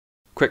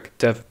Quick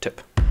dev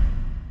tip.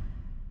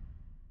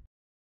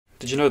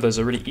 Did you know there's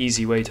a really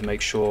easy way to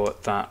make sure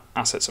that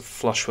assets are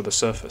flush with the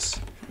surface?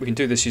 We can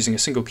do this using a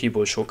single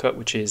keyboard shortcut,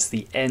 which is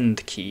the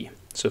end key.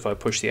 So if I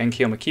push the end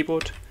key on my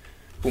keyboard,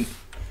 boom,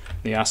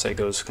 the asset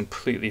goes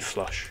completely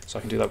flush. So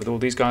I can do that with all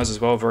these guys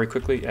as well very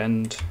quickly.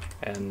 End,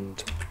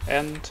 end,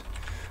 end.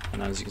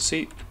 And as you can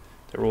see,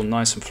 they're all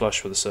nice and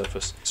flush with the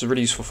surface. This is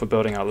really useful for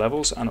building out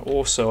levels, and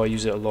also I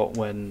use it a lot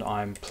when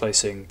I'm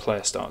placing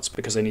player starts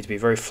because they need to be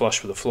very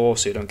flush with the floor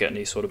so you don't get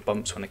any sort of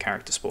bumps when the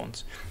character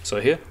spawns.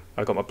 So here,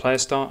 I've got my player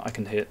start, I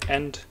can hit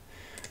end,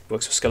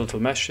 works with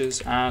skeletal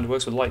meshes, and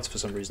works with lights for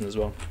some reason as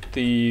well.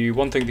 The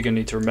one thing that you're going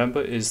to need to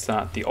remember is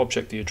that the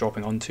object that you're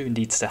dropping onto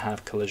needs to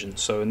have collision.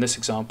 So in this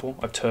example,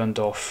 I've turned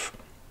off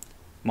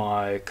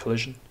my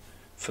collision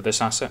for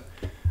this asset,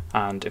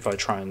 and if I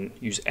try and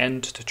use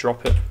end to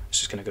drop it, it's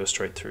just going to go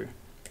straight through.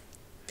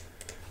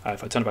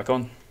 If I turn it back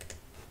on,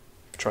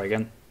 try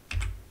again,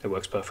 it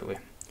works perfectly.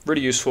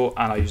 Really useful,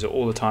 and I use it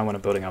all the time when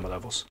I'm building out my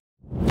levels.